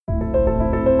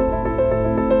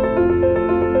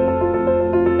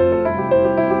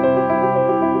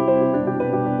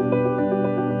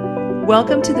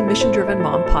Welcome to the Mission Driven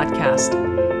Mom Podcast.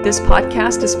 This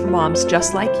podcast is for moms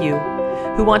just like you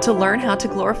who want to learn how to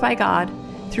glorify God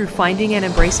through finding and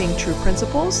embracing true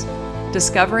principles,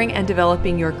 discovering and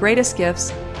developing your greatest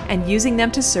gifts, and using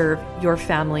them to serve your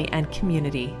family and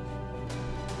community.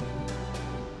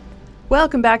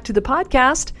 Welcome back to the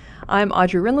podcast. I'm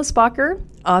Audrey Rindlisbacher,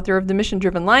 author of The Mission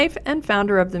Driven Life and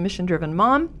founder of The Mission Driven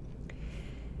Mom.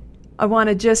 I want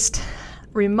to just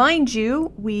remind you,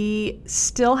 we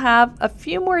still have a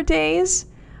few more days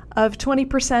of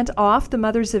 20% off the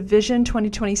Mothers of Vision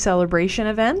 2020 celebration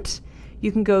event.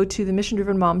 You can go to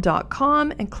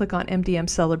themissiondrivenmom.com and click on MDM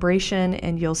celebration,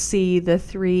 and you'll see the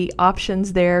three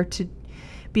options there to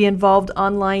be involved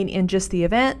online in just the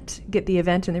event, get the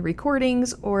event and the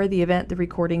recordings, or the event, the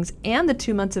recordings, and the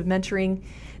 2 months of mentoring.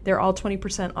 They're all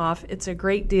 20% off. It's a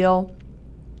great deal.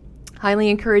 Highly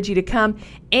encourage you to come.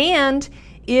 And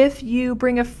if you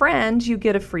bring a friend, you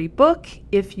get a free book.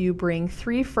 If you bring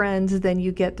 3 friends, then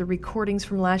you get the recordings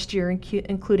from last year,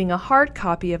 including a hard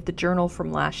copy of the journal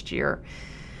from last year.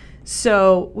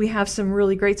 So we have some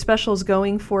really great specials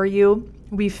going for you.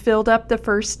 We filled up the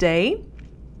first day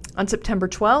on September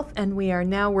 12th, and we are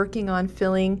now working on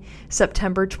filling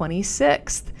September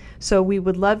 26th. So we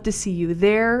would love to see you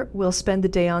there. We'll spend the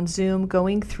day on Zoom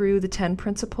going through the 10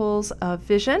 principles of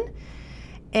vision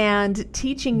and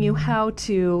teaching you how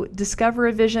to discover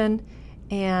a vision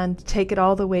and take it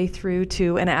all the way through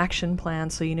to an action plan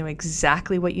so you know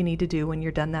exactly what you need to do when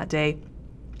you're done that day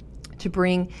to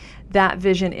bring that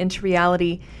vision into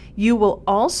reality. You will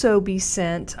also be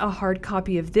sent a hard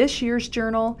copy of this year's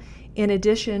journal in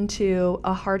addition to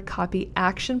a hard copy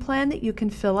action plan that you can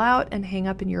fill out and hang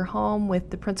up in your home with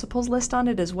the principles list on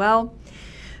it as well.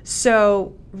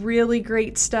 So really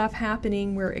great stuff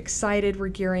happening. We're excited. We're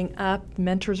gearing up.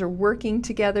 Mentors are working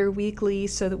together weekly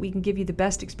so that we can give you the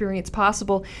best experience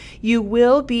possible. You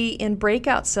will be in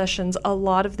breakout sessions a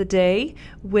lot of the day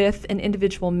with an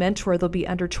individual mentor. There'll be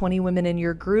under 20 women in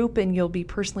your group, and you'll be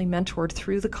personally mentored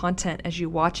through the content as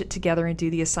you watch it together and do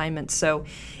the assignments. So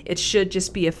it should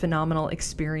just be a phenomenal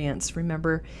experience.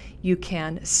 Remember, you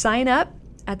can sign up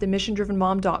at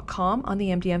themissiondrivenmom.com on the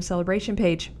MDM celebration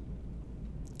page.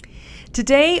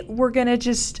 Today, we're going to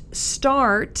just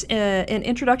start an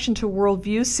Introduction to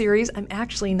Worldviews series. I'm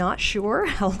actually not sure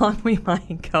how long we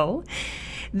might go.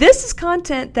 This is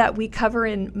content that we cover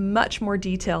in much more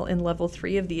detail in Level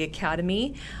 3 of the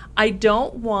Academy. I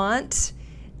don't want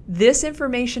this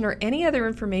information or any other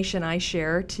information I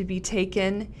share to be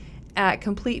taken at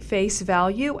complete face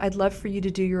value. I'd love for you to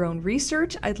do your own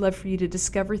research. I'd love for you to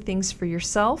discover things for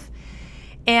yourself.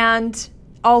 And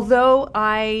although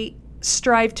I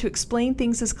strive to explain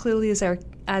things as clearly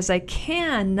as I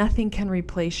can, nothing can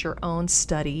replace your own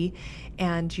study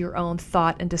and your own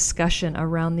thought and discussion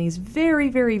around these very,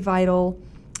 very vital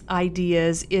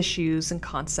ideas, issues, and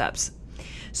concepts.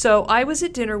 So I was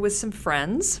at dinner with some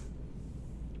friends,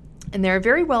 and they're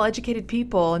very well-educated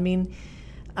people. I mean,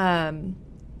 have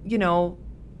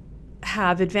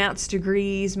advanced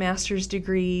degrees, master's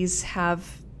degrees,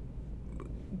 have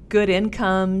good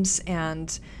incomes,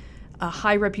 and a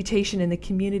high reputation in the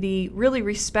community, really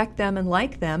respect them and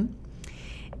like them.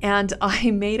 And I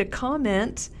made a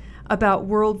comment about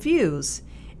worldviews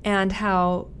and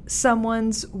how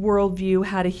someone's worldview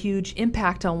had a huge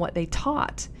impact on what they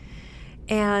taught.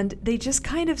 And they just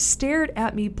kind of stared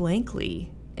at me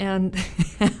blankly and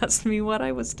asked me what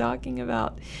I was talking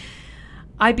about.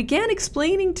 I began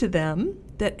explaining to them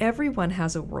that everyone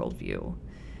has a worldview,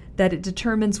 that it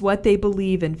determines what they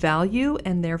believe and value,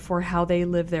 and therefore how they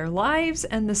live their lives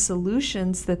and the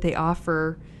solutions that they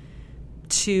offer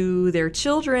to their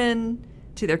children,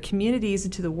 to their communities,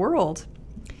 and to the world.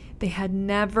 They had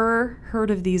never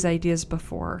heard of these ideas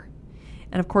before.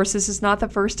 And of course, this is not the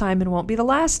first time and won't be the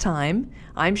last time,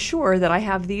 I'm sure, that I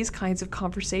have these kinds of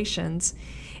conversations.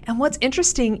 And what's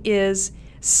interesting is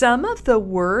some of the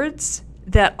words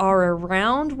that are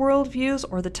around worldviews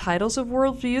or the titles of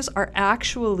worldviews are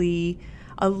actually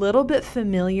a little bit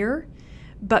familiar,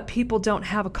 but people don't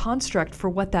have a construct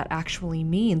for what that actually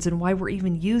means and why we're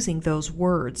even using those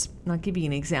words. And I'll give you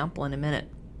an example in a minute.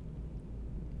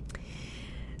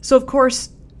 So, of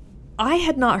course, I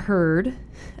had not heard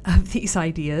of these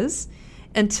ideas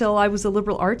until I was a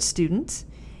liberal arts student,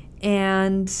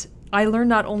 and I learned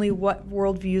not only what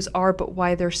worldviews are, but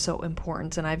why they're so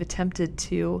important. And I've attempted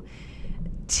to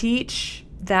teach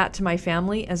that to my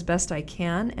family as best I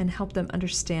can and help them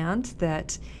understand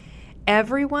that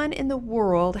everyone in the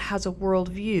world has a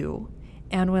worldview.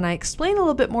 And when I explain a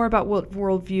little bit more about what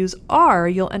worldviews are,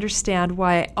 you'll understand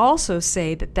why I also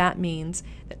say that that means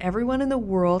that everyone in the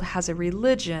world has a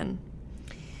religion.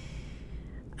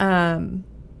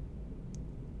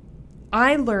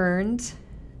 I learned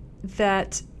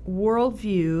that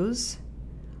worldviews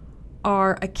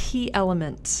are a key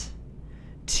element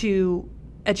to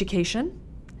education,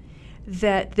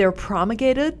 that they're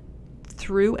promulgated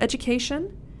through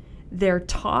education, they're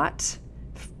taught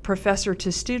professor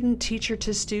to student, teacher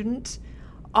to student.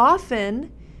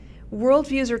 Often,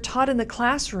 worldviews are taught in the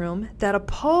classroom that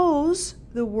oppose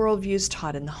the worldviews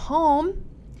taught in the home,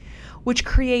 which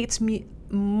creates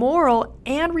moral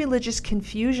and religious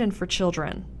confusion for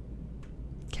children.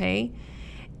 Okay?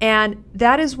 And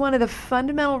that is one of the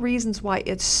fundamental reasons why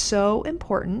it's so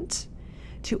important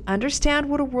to understand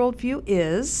what a worldview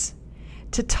is,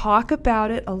 to talk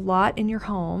about it a lot in your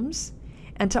homes,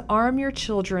 and to arm your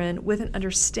children with an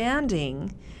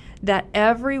understanding that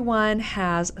everyone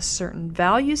has a certain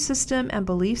value system and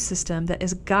belief system that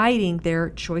is guiding their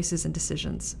choices and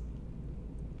decisions.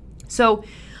 So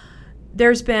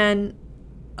there's been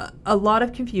a lot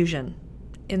of confusion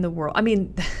in the world. I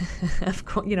mean, of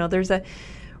course, there's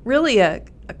really a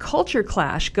culture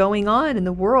clash going on in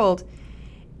the world,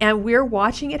 and we're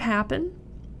watching it happen.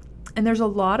 And there's a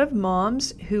lot of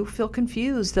moms who feel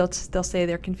confused. They'll say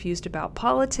they're confused about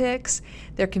politics,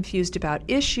 they're confused about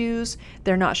issues,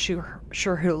 they're not sure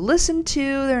who to listen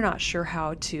to, they're not sure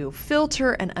how to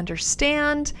filter and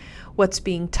understand what's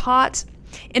being taught.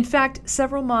 In fact,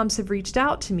 several moms have reached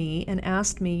out to me and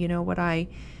asked me, would I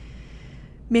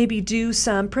maybe do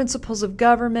some principles of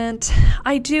government.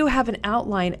 I do have an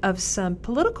outline of some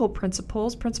political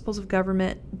principles of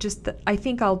government, I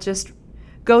think I'll just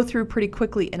go through pretty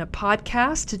quickly in a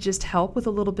podcast to just help with a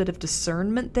little bit of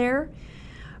discernment there.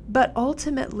 But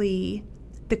ultimately,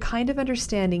 the kind of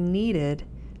understanding needed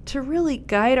to really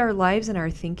guide our lives and our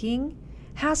thinking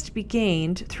has to be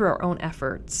gained through our own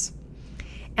efforts.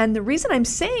 And the reason I'm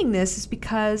saying this is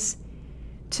because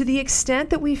to the extent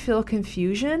that we feel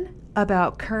confusion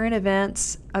about current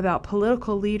events, about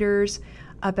political leaders,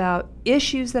 about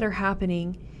issues that are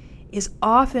happening, is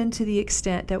often to the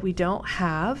extent that we don't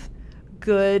have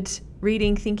good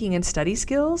reading, thinking, and study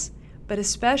skills, but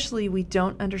especially we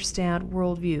don't understand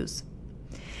worldviews.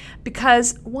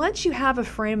 Because once you have a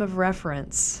frame of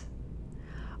reference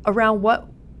around what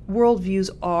worldviews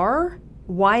are,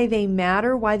 why they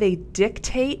matter, why they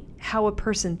dictate how a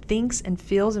person thinks and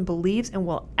feels and believes and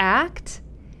will act,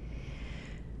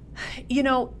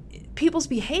 people's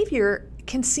behavior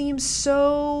can seem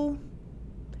so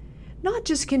not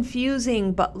just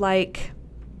confusing, but like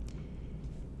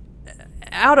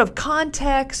out of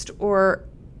context or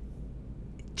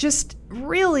just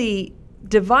really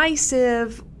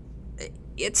divisive.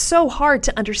 It's so hard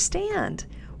to understand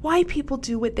why people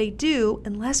do what they do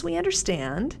unless we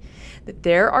understand that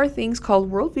there are things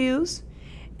called worldviews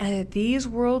and that these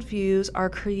worldviews are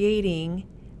creating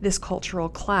this cultural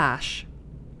clash.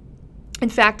 In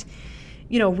fact,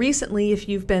 recently, if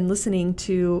you've been listening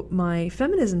to my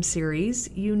feminism series,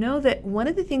 you know that one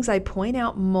of the things I point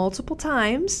out multiple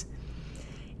times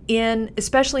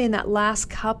especially in that last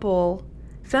couple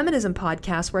feminism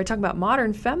podcasts where I talk about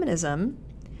modern feminism,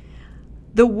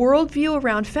 the worldview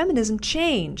around feminism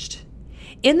changed.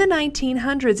 In the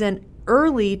 1900s and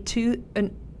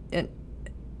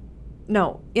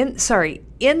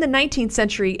in the 19th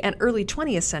century and early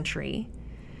 20th century,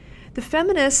 the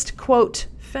feminist, quote,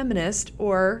 feminist,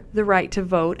 or the right to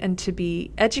vote and to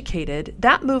be educated,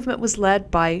 that movement was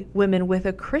led by women with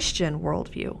a Christian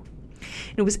worldview.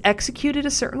 It was executed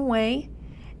a certain way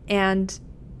and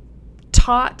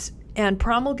taught and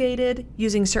promulgated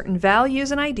using certain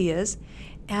values and ideas.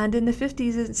 And in the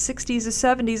 50s and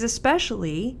 60s and 70s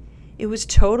especially, it was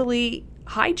totally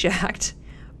hijacked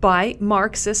by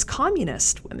Marxist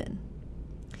communist women.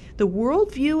 The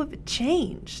worldview of it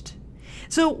changed.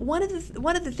 So one of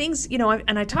the things,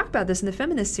 and I talk about this in the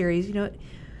feminist series,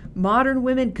 modern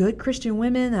women, good Christian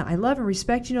women that I love and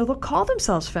respect, they'll call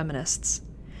themselves feminists.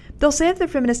 They'll say that they're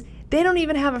feminists. They don't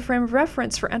even have a frame of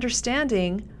reference for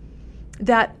understanding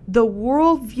that the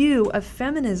worldview of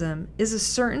feminism is a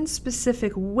certain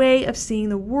specific way of seeing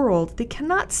the world. They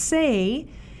cannot say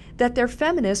that they're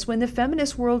feminists when the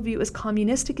feminist worldview is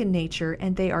communistic in nature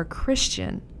and they are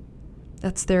Christian.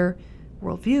 That's their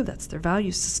worldview. That's their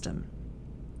value system.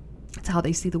 That's how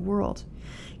they see the world.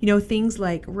 Things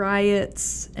like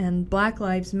riots and Black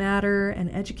Lives Matter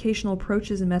and educational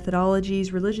approaches and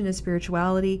methodologies, religion and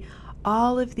spirituality,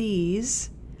 all of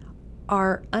these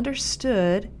are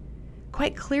understood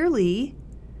quite clearly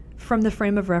from the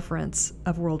frame of reference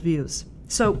of worldviews.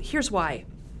 So here's why.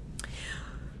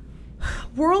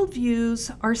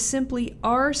 Worldviews are simply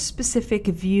our specific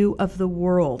view of the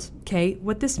world, okay?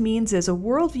 What this means is a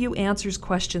worldview answers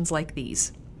questions like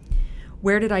these.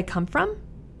 Where did I come from?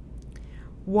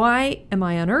 Why am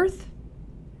I on earth?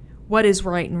 What is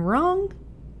right and wrong?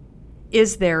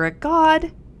 Is there a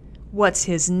God? What's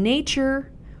his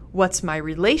nature? What's my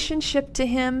relationship to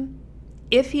him,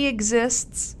 if he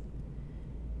exists?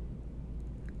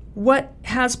 What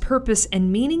has purpose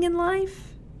and meaning in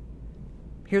life?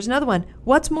 Here's another one.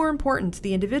 What's more important,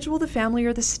 the individual, the family,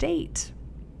 or the state?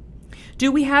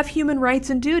 Do we have human rights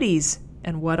and duties?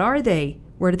 And what are they?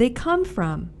 Where do they come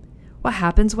from? What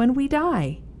happens when we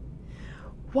die?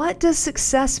 What does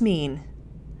success mean?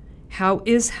 How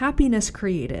is happiness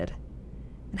created?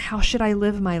 And how should I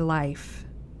live my life?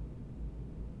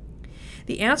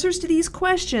 The answers to these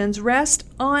questions rest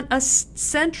on a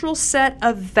central set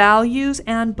of values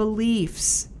and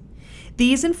beliefs.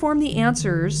 These inform the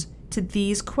answers to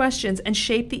these questions and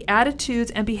shape the attitudes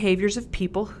and behaviors of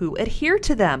people who adhere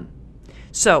to them.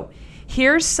 So,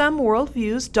 here's some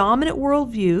worldviews, dominant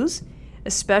worldviews,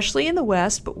 especially in the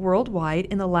West, but worldwide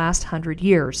in the last 100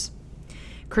 years.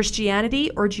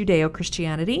 Christianity or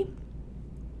Judeo-Christianity,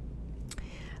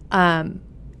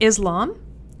 Islam,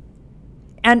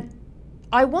 and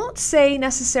I won't say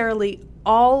necessarily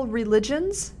all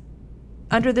religions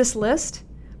under this list,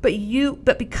 but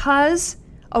because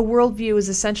a worldview is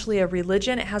essentially a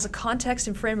religion, it has a context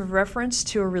and frame of reference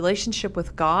to a relationship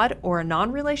with God or a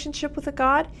non-relationship with a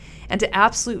God, and to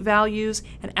absolute values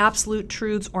and absolute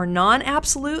truths or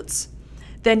non-absolutes,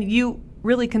 then you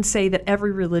really can say that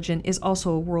every religion is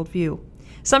also a worldview.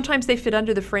 Sometimes they fit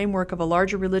under the framework of a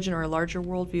larger religion or a larger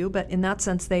worldview, but in that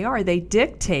sense they are. They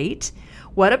dictate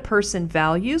what a person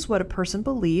values, what a person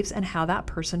believes, and how that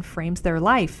person frames their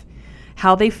life,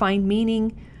 how they find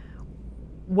meaning,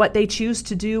 what they choose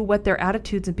to do, what their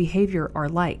attitudes and behavior are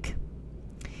like.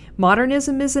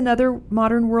 Modernism is another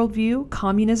modern worldview,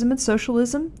 communism and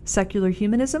socialism, secular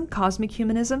humanism, cosmic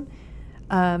humanism,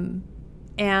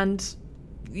 and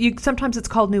sometimes it's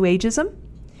called New Ageism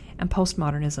and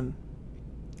postmodernism.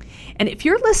 And if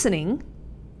you're listening,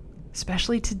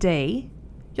 especially today,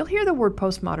 you'll hear the word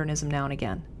postmodernism now and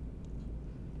again.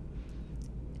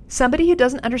 Somebody who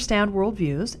doesn't understand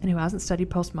worldviews and who hasn't studied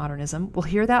postmodernism will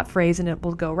hear that phrase and it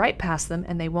will go right past them,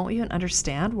 and they won't even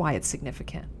understand why it's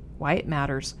significant, why it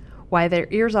matters, why their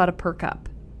ears ought to perk up.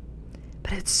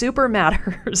 But it super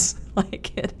matters.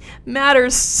 Like, it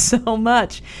matters so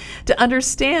much to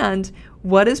understand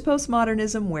what is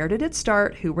postmodernism, where did it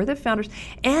start, who were the founders,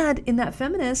 and in that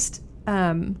feminist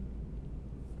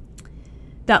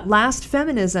that last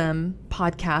feminism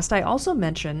podcast, I also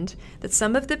mentioned that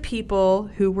some of the people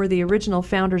who were the original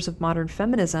founders of modern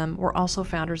feminism were also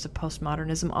founders of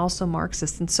postmodernism, also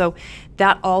Marxists. And so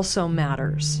that also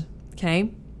matters,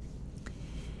 okay?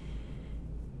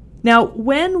 Now,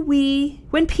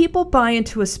 when people buy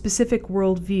into a specific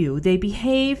worldview, they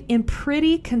behave in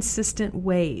pretty consistent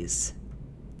ways.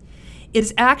 It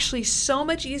is actually so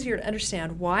much easier to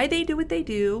understand why they do what they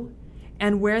do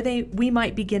and where we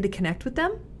might begin to connect with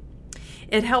them.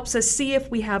 It helps us see if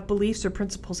we have beliefs or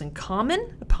principles in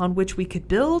common upon which we could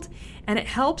build, and it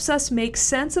helps us make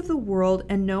sense of the world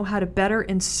and know how to better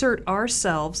insert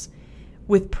ourselves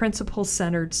with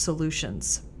principle-centered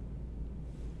solutions.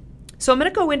 So I'm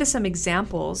going to go into some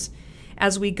examples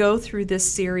as we go through this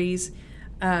series.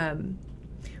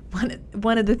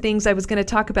 One of the things I was going to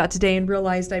talk about today and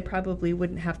realized I probably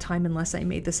wouldn't have time unless I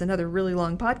made this another really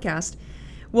long podcast.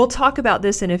 We'll talk about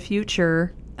this in a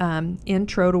future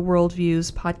Intro to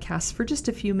Worldviews podcast for just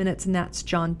a few minutes, and that's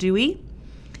John Dewey.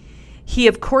 He,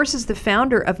 of course, is the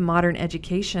founder of modern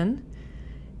education.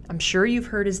 I'm sure you've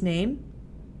heard his name.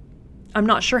 I'm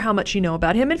not sure how much you know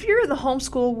about him. If you're in the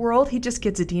homeschool world, he just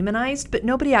gets demonized, but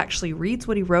nobody actually reads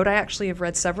what he wrote. I actually have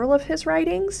read several of his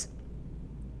writings.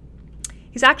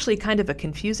 He's actually kind of a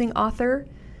confusing author.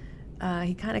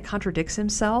 He kind of contradicts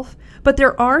himself. But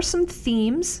there are some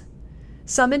themes,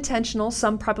 some intentional,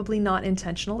 some probably not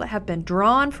intentional, that have been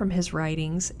drawn from his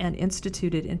writings and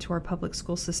instituted into our public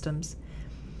school systems.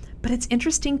 But it's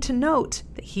interesting to note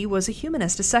that he was a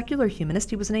humanist, a secular humanist.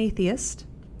 He was an atheist.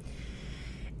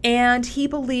 And he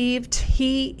believed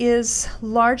he is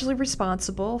largely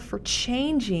responsible for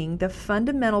changing the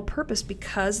fundamental purpose,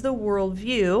 because the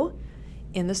worldview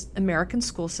in the American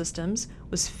school systems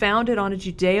was founded on a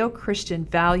Judeo-Christian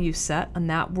value set. On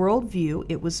that worldview,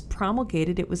 it was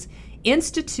promulgated, it was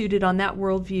instituted on that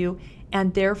worldview,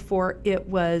 and therefore it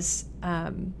was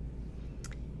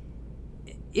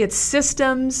its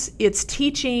systems, its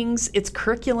teachings, its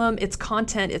curriculum, its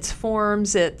content, its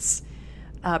forms, its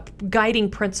guiding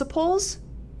principles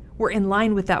were in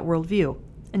line with that worldview.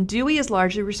 And Dewey is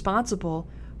largely responsible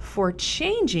for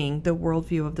changing the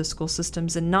worldview of the school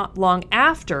systems. And not long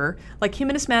after, like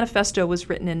Humanist Manifesto was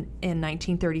written in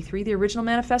 1933, the original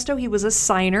manifesto, he was a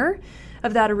signer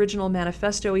of that original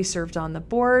manifesto. He served on the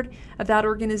board of that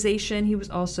organization. He was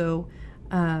also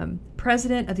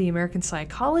president of the American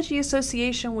Psychology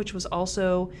Association, which was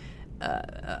also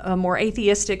a more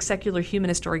atheistic, secular,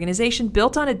 humanist organization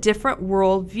built on a different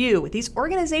worldview. These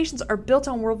organizations are built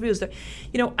on worldviews.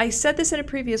 I said this in a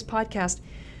previous podcast.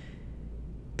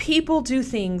 People do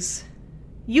things.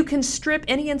 You can strip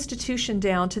any institution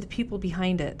down to the people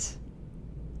behind it.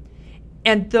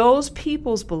 And those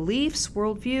people's beliefs,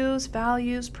 worldviews,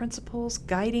 values, principles,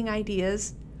 guiding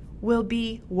ideas will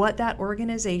be what that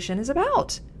organization is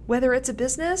about. Whether it's a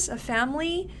business, a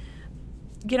family,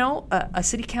 a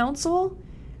city council,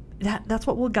 that's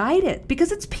what will guide it,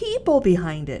 because it's people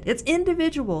behind it. It's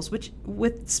individuals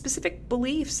with specific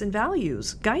beliefs and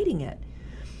values guiding it.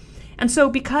 And so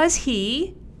because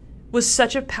he was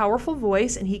such a powerful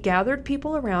voice and he gathered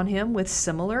people around him with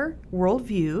similar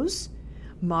worldviews,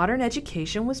 modern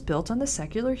education was built on the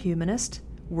secular humanist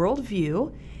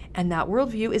worldview, and that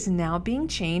worldview is now being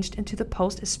changed into the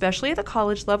especially at the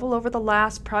college level over the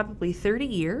last probably 30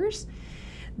 years.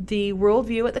 The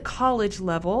worldview at the college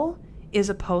level is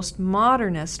a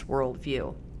postmodernist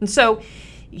worldview. And so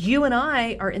you and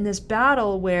I are in this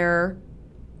battle where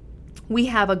we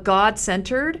have a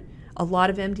God-centered, a lot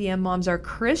of MDM moms are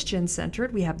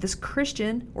Christian-centered. We have this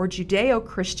Christian or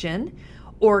Judeo-Christian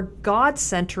or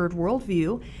God-centered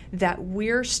worldview that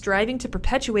we're striving to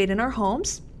perpetuate in our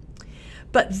homes.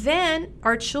 But then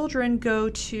our children go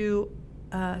to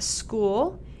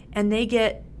school and they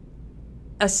get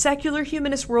a secular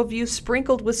humanist worldview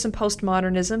sprinkled with some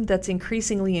postmodernism that's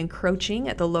increasingly encroaching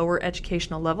at the lower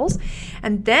educational levels.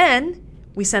 And then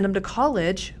we send them to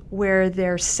college where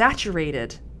they're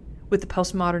saturated with the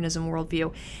postmodernism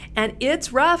worldview. And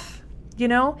it's rough,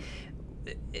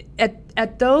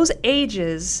 At those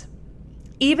ages,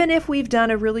 even if we've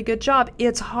done a really good job,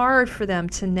 it's hard for them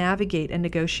to navigate and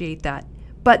negotiate that.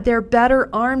 But they're better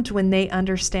armed when they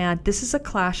understand this is a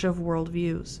clash of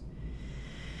worldviews.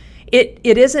 It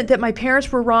isn't that my parents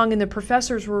were wrong and the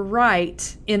professors were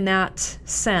right in that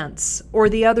sense, or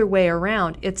the other way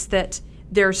around. It's that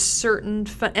there's certain,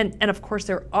 and of course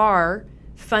there are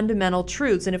fundamental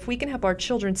truths. And if we can help our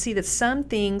children see that some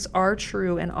things are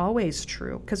true and always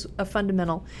true, because a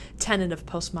fundamental tenet of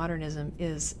postmodernism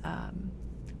is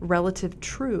relative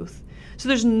truth. So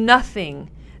there's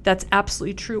nothing that's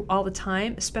absolutely true all the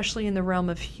time, especially in the realm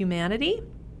of humanity.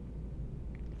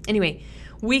 Anyway,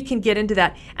 we can get into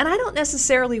that. And I don't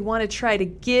necessarily want to try to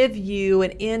give you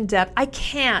an in-depth, I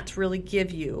can't really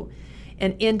give you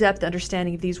an in-depth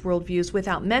understanding of these worldviews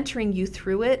without mentoring you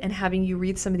through it and having you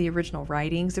read some of the original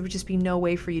writings. There would just be no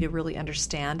way for you to really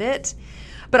understand it.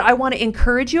 But I want to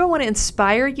encourage you, I want to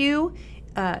inspire you.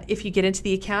 If you get into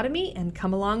the academy and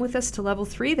come along with us to level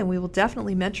 3, then we will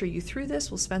definitely mentor you through this.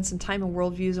 We'll spend some time in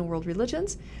worldviews and world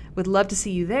religions. Would love to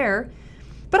see you there.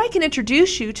 But I can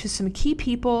introduce you to some key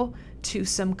people, to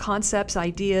some concepts,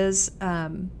 ideas,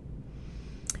 and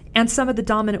some of the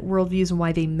dominant worldviews and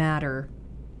why they matter.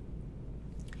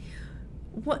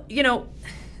 I'm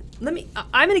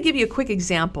going to give you a quick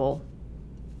example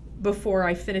before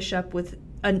I finish up with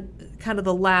kind of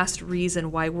the last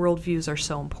reason why worldviews are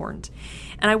so important.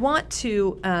 And I want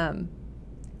to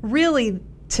really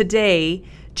today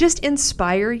just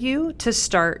inspire you to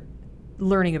start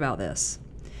learning about this,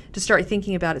 to start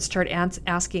thinking about it, start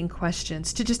asking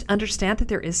questions, to just understand that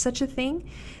there is such a thing.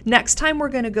 Next time we're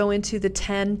going to go into the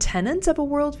 10 tenets of a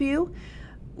worldview.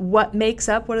 What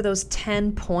are those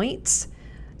 10 points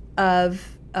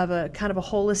of a kind of a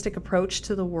holistic approach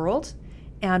to the world,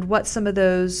 and what some of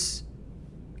those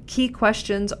key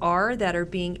questions are that are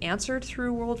being answered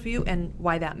through worldview and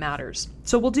why that matters.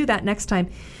 So we'll do that next time.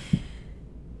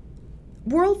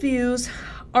 Worldviews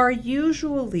are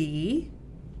usually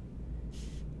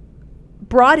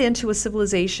brought into a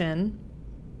civilization,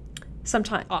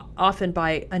 often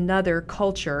by another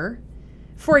culture.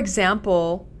 For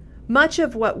example, much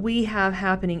of what we have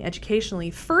happening educationally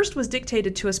first was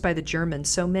dictated to us by the Germans.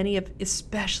 So many of,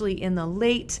 especially in the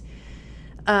late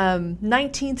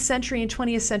 19th century and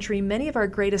 20th century, many of our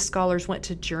greatest scholars went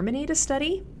to Germany to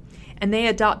study, and they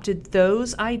adopted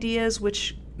those ideas,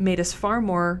 which made us far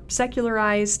more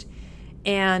secularized.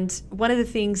 And one of the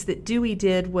things that Dewey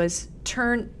did was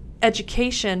turn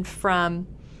education from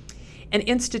an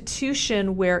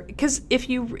institution where, because if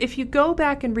you go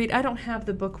back and read, I don't have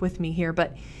the book with me here,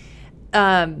 but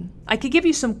I could give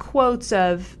you some quotes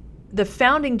of the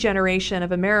founding generation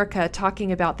of America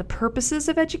talking about the purposes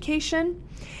of education.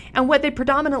 And what they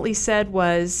predominantly said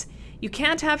was, You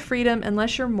can't have freedom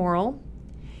unless you're moral,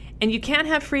 and you can't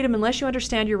have freedom unless you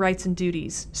understand your rights and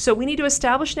duties. So we need to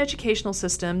establish an educational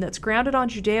system that's grounded on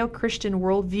Judeo-Christian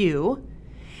worldview,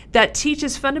 that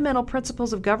teaches fundamental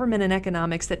principles of government and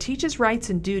economics, that teaches rights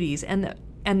and duties, and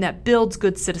that builds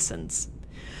good citizens.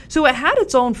 So it had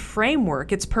its own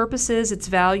framework, its purposes, its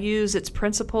values, its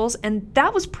principles, and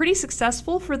that was pretty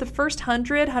successful for the first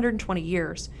 120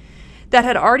 years. That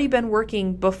had already been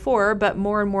working before, but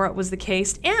more and more it was the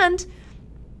case. And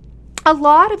a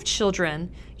lot of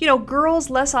children, girls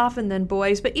less often than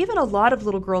boys, but even a lot of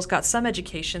little girls got some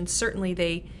education. Certainly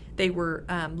they were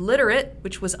literate,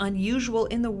 which was unusual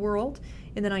in the world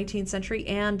in the 19th century,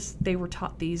 and they were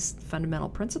taught these fundamental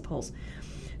principles.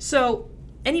 So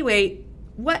anyway,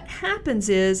 what happens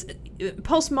is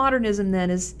postmodernism then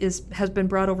has been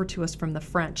brought over to us from the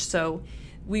French. So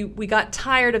we got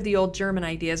tired of the old German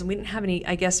ideas, and we didn't have any,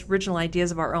 original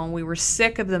ideas of our own. We were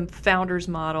sick of the founders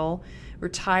model. We're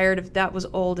tired of that, was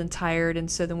old and tired, and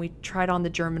so then we tried on the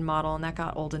German model, and that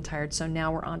got old and tired. So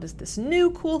now we're on to this new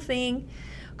cool thing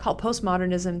called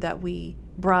postmodernism that we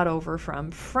brought over from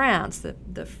France.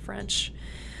 The French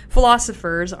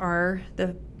philosophers are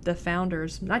the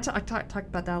founders. And I talked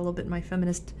about that a little bit in my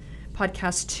feminist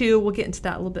podcast too. We'll get into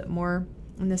that a little bit more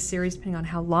in this series, depending on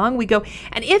how long we go.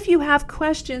 And if you have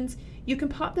questions, you can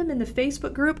pop them in the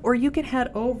Facebook group, or you can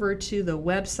head over to the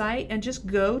website and just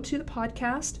go to the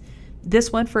podcast,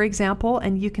 this one, for example,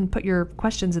 and you can put your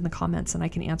questions in the comments, and I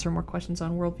can answer more questions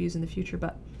on worldviews in the future.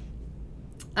 But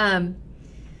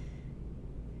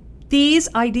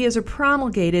these ideas are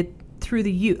promulgated through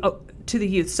the youth, to the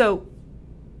youth. So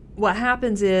what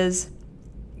happens is,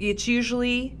 it's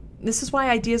usually, this is why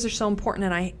ideas are so important,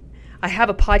 and I have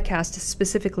a podcast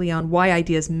specifically on why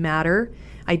ideas matter.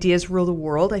 Ideas rule the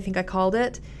world, I think I called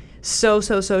it. So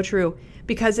true.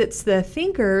 Because it's the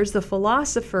thinkers, the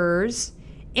philosophers,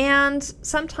 and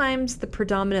sometimes the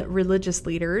predominant religious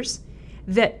leaders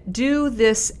that do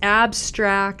this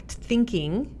abstract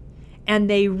thinking, and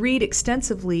they read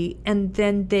extensively, and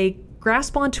then they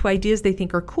grasp onto ideas they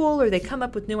think are cool, or they come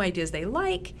up with new ideas they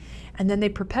like, and then they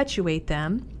perpetuate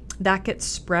them. That gets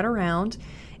spread around.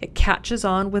 It catches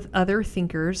on with other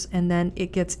thinkers, and then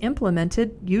it gets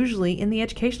implemented, usually in the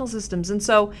educational systems. And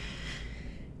so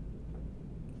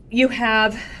you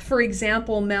have, for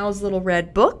example, Mao's Little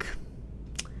Red Book.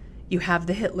 You have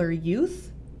the Hitler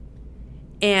Youth.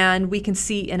 And we can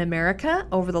see in America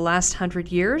over the last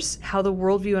 100 years how the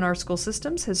worldview in our school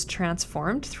systems has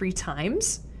transformed 3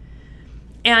 times.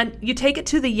 And you take it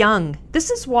to the young.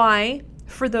 This is why,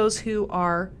 for those who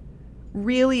are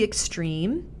really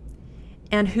extreme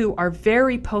and who are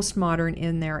very postmodern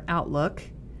in their outlook,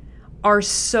 are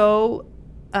so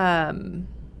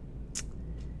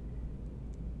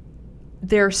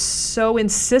they're so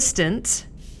insistent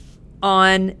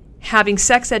on having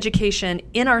sex education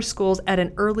in our schools at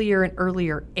an earlier and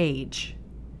earlier age.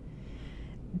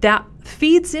 That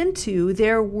feeds into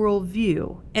their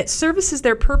worldview. It services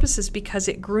their purposes because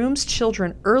it grooms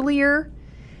children earlier,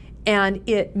 and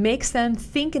it makes them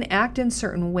think and act in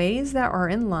certain ways that are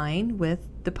in line with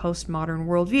the postmodern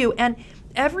worldview. And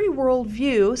every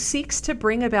worldview seeks to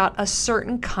bring about a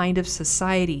certain kind of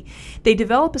society. They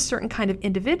develop a certain kind of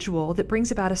individual that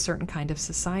brings about a certain kind of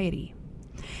society.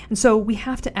 And so we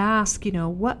have to ask,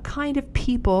 what kind of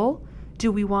people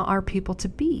do we want our people to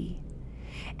be?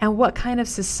 And what kind of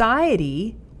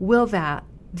society will that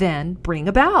then bring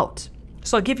about?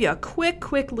 So I'll give you a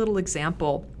quick little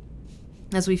example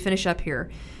as we finish up here.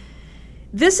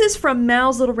 This is from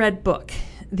Mao's Little Red Book.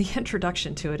 The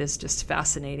introduction to it is just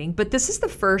fascinating, but this is the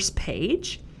first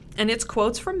page, and it's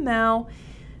quotes from Mao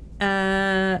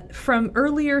from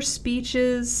earlier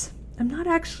speeches. I'm not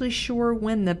actually sure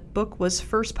when the book was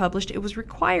first published. It was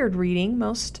required reading.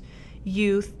 Most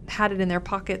youth had it in their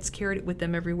pockets, carried it with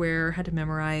them everywhere, had to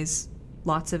memorize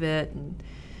lots of it, and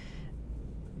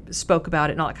spoke about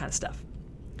it and all that kind of stuff.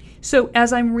 So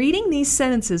as I'm reading these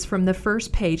sentences from the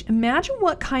first page, imagine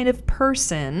what kind of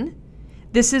person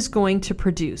this is going to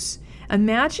produce.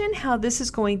 Imagine how this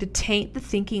is going to taint the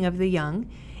thinking of the young.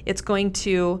 It's going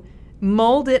to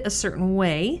mold it a certain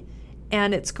way,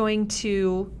 and it's going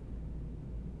to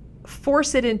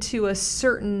force it into a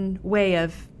certain way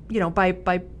of,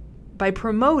 by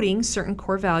promoting certain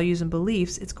core values and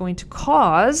beliefs, it's going to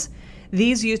cause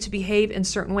these youth to behave in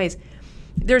certain ways.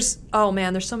 There's so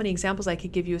many examples I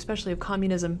could give you, especially of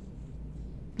communism.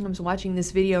 I was watching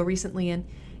this video recently, and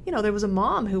there was a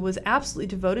mom who was absolutely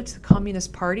devoted to the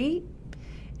Communist Party.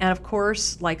 And of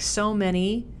course, like so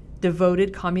many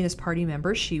devoted Communist Party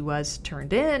members, she was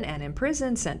turned in and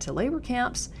imprisoned, sent to labor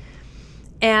camps.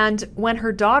 And when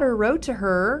her daughter wrote to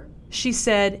her, she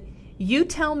said, You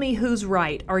tell me who's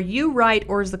right. Are you right,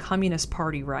 or is the Communist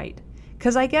Party right?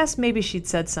 Because I guess maybe she'd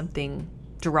said something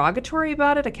derogatory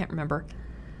about it. I can't remember.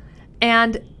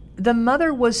 And the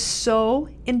mother was so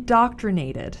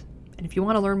indoctrinated. And if you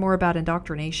want to learn more about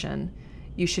indoctrination,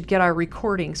 you should get our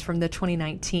recordings from the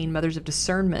 2019 Mothers of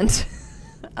Discernment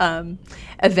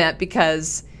event,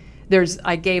 because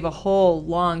I gave a whole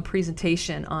long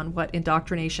presentation on what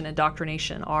indoctrination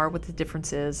are, what the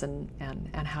difference is, and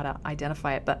how to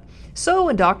identify it. But so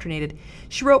indoctrinated,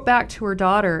 she wrote back to her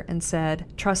daughter and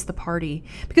said, trust the party.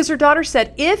 Because her daughter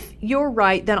said, if you're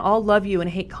right, then I'll love you and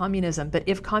hate communism. But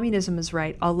if communism is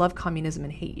right, I'll love communism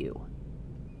and hate you.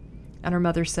 And her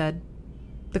mother said,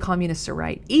 the communists are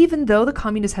right, even though the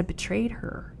communists had betrayed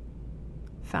her.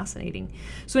 Fascinating.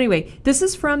 So anyway, this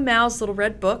is from Mao's little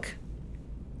red book.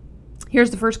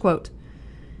 Here's the first quote.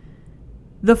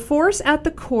 The force at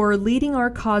the core leading our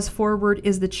cause forward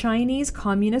is the Chinese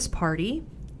Communist Party.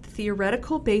 The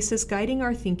theoretical basis guiding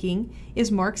our thinking is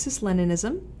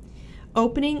Marxist-Leninism.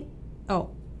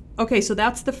 So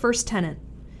that's the first tenet,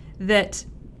 that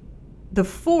the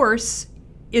force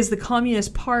is the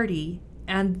Communist Party,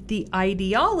 and the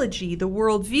ideology, the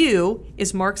worldview,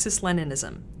 is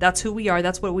Marxist-Leninism. That's who we are.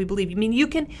 That's what we believe. I mean, you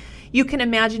can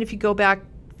imagine if you go back,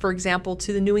 for example,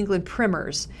 to the New England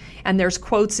Primers, and there's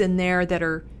quotes in there that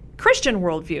are Christian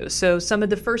worldview. So some of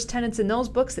the first tenets in those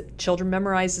books that children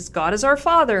memorize is God is our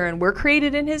Father, and we're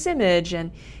created in His image,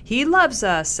 and He loves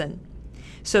us. And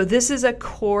so this is a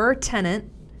core tenet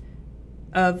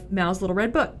of Mao's Little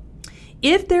Red Book.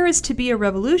 If there is to be a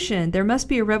revolution, there must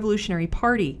be a revolutionary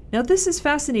party. Now, this is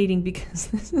fascinating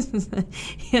because this is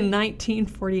in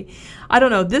 1940. I don't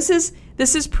know. This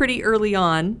is pretty early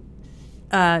on.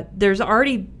 There's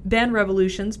already been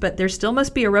revolutions, but there still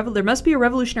must be a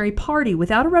revolutionary party.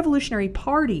 Without a revolutionary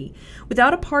party,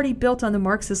 without a party built on the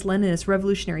Marxist-Leninist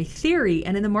revolutionary theory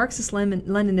and in the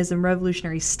Marxist-Leninism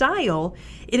revolutionary style,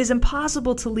 it is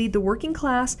impossible to lead the working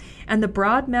class and the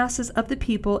broad masses of the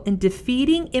people in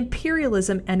defeating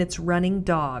imperialism and its running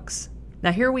dogs.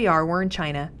 Now here we are, we're in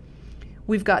China.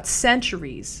 We've got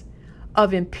centuries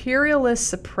of imperialist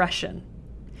suppression.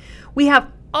 We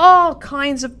have all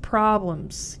kinds of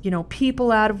problems,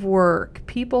 people out of work,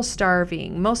 people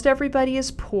starving, most everybody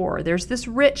is poor. There's this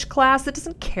rich class that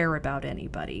doesn't care about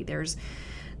anybody. There's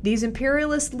these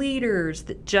imperialist leaders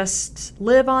that just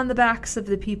live on the backs of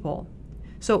the people.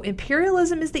 So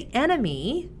imperialism is the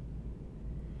enemy,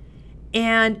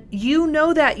 and you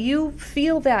know that, you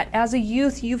feel that as a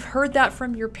youth, you've heard that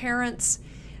from your parents,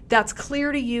 that's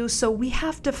clear to you. So we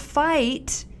have to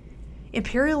fight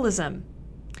imperialism.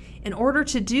 In order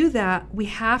to do that, we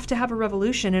have to have a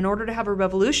revolution. In order to have a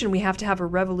revolution, we have to have a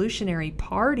revolutionary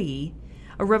party,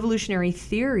 a revolutionary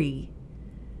theory.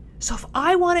 So if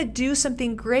I want to do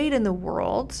something great in the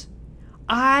world,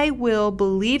 I will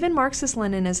believe in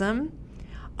Marxist-Leninism.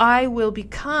 I will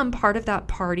become part of that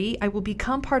party. I will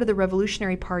become part of the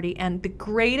revolutionary party. And the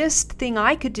greatest thing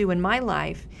I could do in my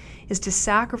life is to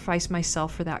sacrifice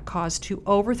myself for that cause, to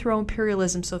overthrow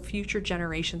imperialism so future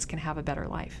generations can have a better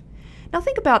life. Now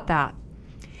think about that.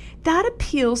 That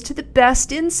appeals to the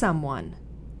best in someone.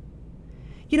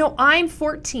 I'm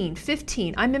 14,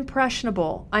 15, I'm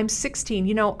impressionable, I'm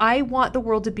 16, I want the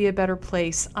world to be a better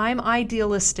place. I'm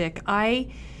idealistic. I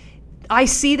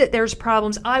see that there's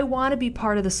problems. I want to be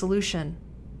part of the solution.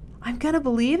 I'm going to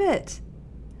believe it.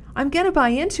 I'm going to buy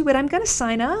into it. I'm going to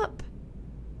sign up.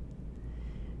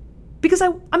 Because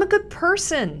I'm a good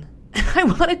person. I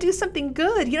want to do something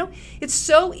good. It's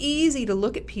so easy to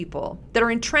look at people that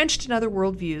are entrenched in other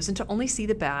worldviews and to only see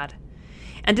the bad,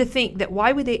 and to think that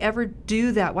why would they ever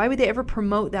do that? Why would they ever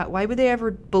promote that? Why would they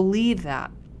ever believe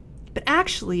that? But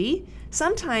actually,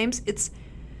 sometimes it's,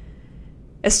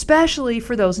 especially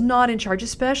for those not in charge,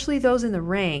 especially those in the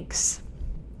ranks,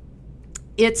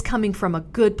 it's coming from a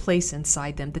good place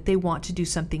inside them that they want to do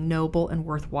something noble and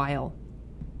worthwhile.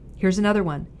 Here's another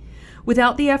one.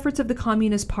 Without the efforts of the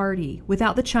Communist Party,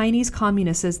 without the Chinese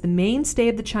communists as the mainstay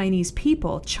of the Chinese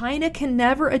people, China can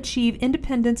never achieve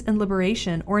independence and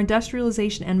liberation or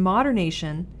industrialization and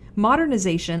modernization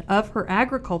of her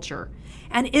agriculture.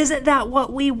 And isn't that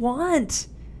what we want?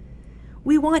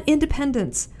 We want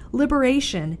independence,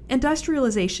 liberation,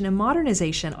 industrialization, and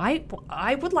modernization.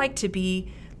 I would like to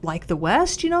be like the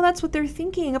West. That's what they're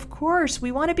thinking. Of course,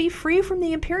 we want to be free from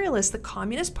the imperialists. The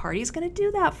Communist Party is going to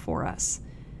do that for us.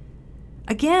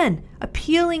 Again,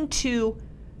 appealing to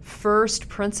first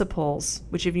principles,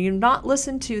 which if you've not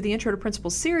listened to the Intro to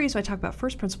Principles series, when I talk about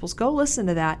first principles, go listen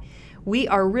to that. we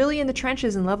are really in the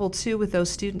trenches in level 2 with those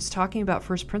students talking about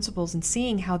first principles and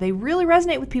seeing how they really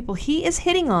resonate with people. He is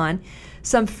hitting on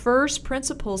some first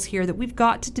principles here that we've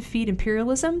got to defeat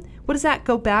imperialism. What does that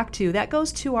go back to? That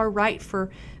goes to our right for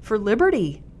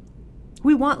liberty.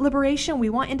 We want liberation. We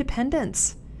want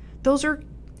independence. Those are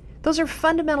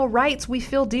fundamental rights we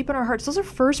feel deep in our hearts. Those are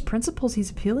first principles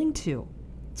he's appealing to.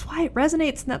 That's why it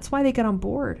resonates, and that's why they get on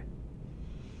board.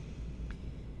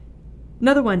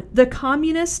 Another one, the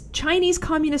Chinese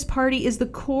Communist Party is the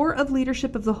core of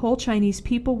leadership of the whole Chinese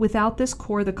people. Without this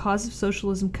core, the cause of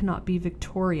socialism cannot be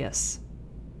victorious.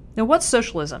 Now, what's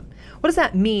socialism? What does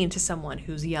that mean to someone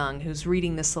who's young, who's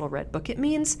reading this little red book? It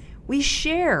means we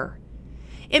share.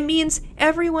 It means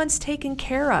everyone's taken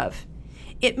care of.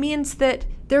 It means that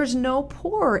there's no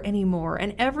poor anymore,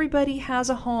 and everybody has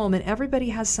a home, and everybody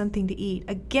has something to eat.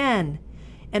 Again,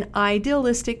 an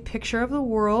idealistic picture of the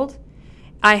world.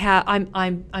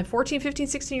 I'm 14, 15,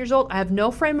 16 years old. I have no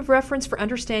frame of reference for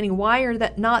understanding why or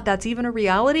that's even a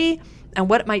reality and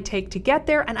what it might take to get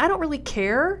there. And I don't really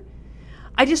care.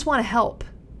 I just want to help.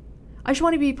 I just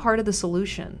want to be part of the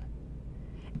solution.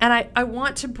 And I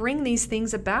want to bring these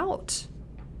things about.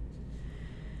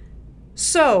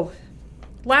 So,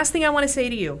 last thing I want to say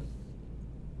to you.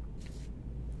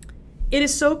 It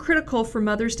is so critical for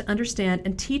mothers to understand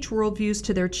and teach worldviews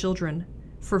to their children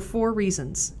for 4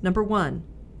 reasons. Number 1,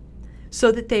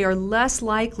 so that they are less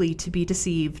likely to be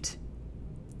deceived.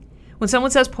 When someone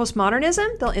says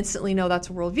postmodernism, they'll instantly know that's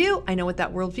a worldview. I know what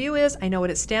that worldview is. I know what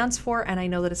it stands for, and I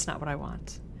know that it's not what I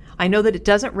want. I know that it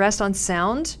doesn't rest on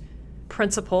sound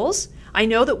principles. I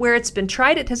know that where it's been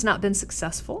tried, it has not been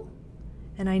successful.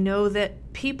 And I know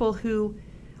that people who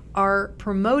are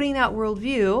promoting that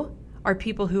worldview are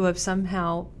people who have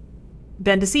somehow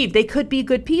been deceived. They could be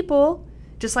good people,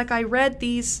 just like I read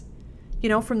these,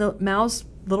 from the Mao's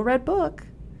Little Red Book.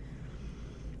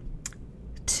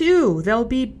 2,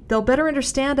 they'll better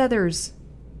understand others.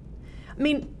 I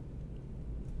mean,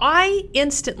 I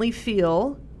instantly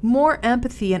feel more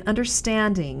empathy and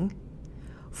understanding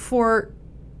for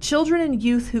children and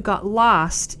youth who got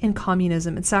lost in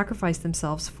communism and sacrificed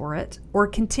themselves for it, or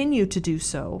continue to do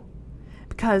so,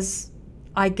 because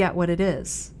I get what it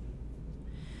is.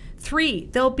 3,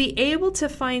 they'll be able to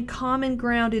find common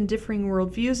ground in differing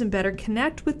worldviews and better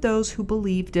connect with those who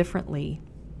believe differently.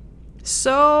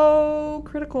 So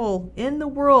critical in the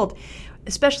world,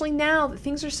 especially now that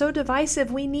things are so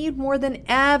divisive. We need more than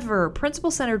ever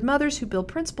principle-centered mothers who build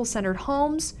principle-centered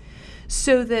homes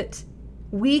so that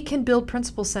we can build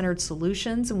principle-centered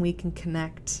solutions and we can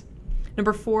connect.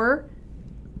 Number 4,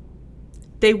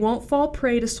 they won't fall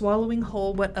prey to swallowing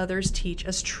whole what others teach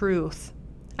as truth.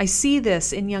 I see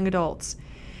this in young adults,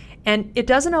 and it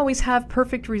doesn't always have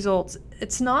perfect results.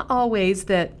 It's not always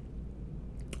that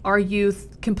our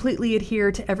youth completely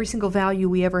adhere to every single value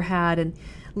we ever had and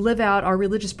live out our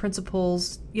religious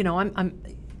principles.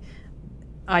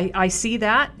 I see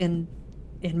that in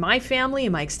my family,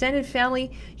 in my extended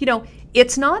family.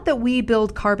 It's not that we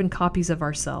build carbon copies of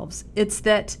ourselves. It's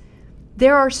that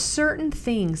there are certain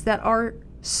things that are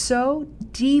so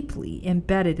deeply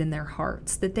embedded in their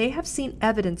hearts that they have seen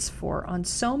evidence for on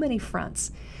so many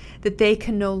fronts that they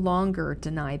can no longer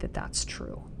deny that that's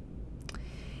true.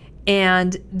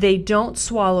 And they don't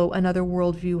swallow another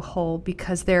worldview whole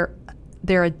because they're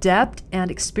adept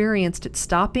and experienced at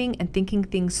stopping and thinking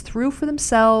things through for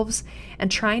themselves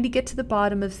and trying to get to the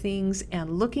bottom of things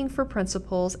and looking for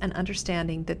principles and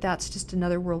understanding that that's just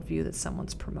another worldview that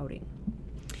someone's promoting.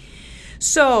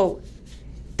 So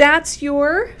that's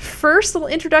your first little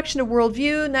introduction to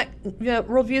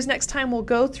worldviews. Next time we'll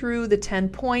go through the 10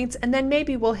 points, and then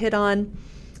maybe we'll hit on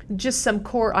just some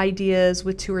core ideas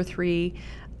with 2 or 3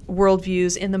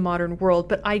 worldviews in the modern world.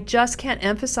 But I just can't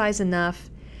emphasize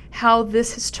enough how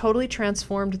this has totally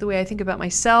transformed the way I think about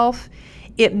myself.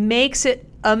 It makes it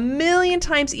a million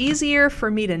times easier for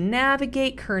me to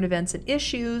navigate current events and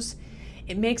issues.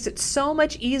 It makes it so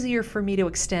much easier for me to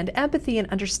extend empathy and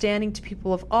understanding to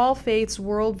people of all faiths,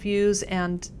 worldviews,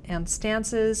 and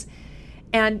stances,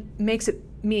 and makes it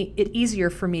easier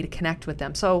for me to connect with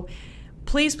them. So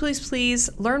please, please, please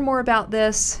learn more about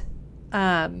this.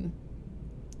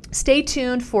 Stay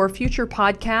tuned for future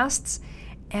podcasts,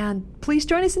 and please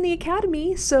join us in the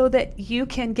Academy so that you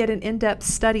can get an in-depth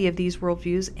study of these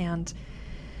worldviews and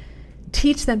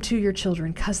teach them to your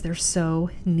children, because they're so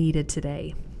needed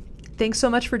today. Thanks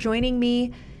so much for joining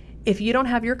me. If you don't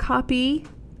have your copy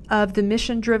of the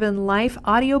Mission Driven Life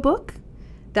audiobook,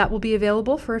 that will be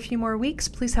available for a few more weeks.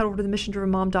 Please head over to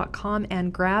themissiondrivenmom.com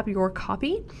and grab your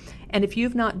copy. And if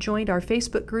you've not joined our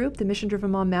Facebook group, the Mission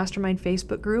Driven Mom Mastermind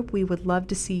Facebook group, we would love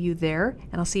to see you there.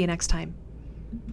 And I'll see you next time.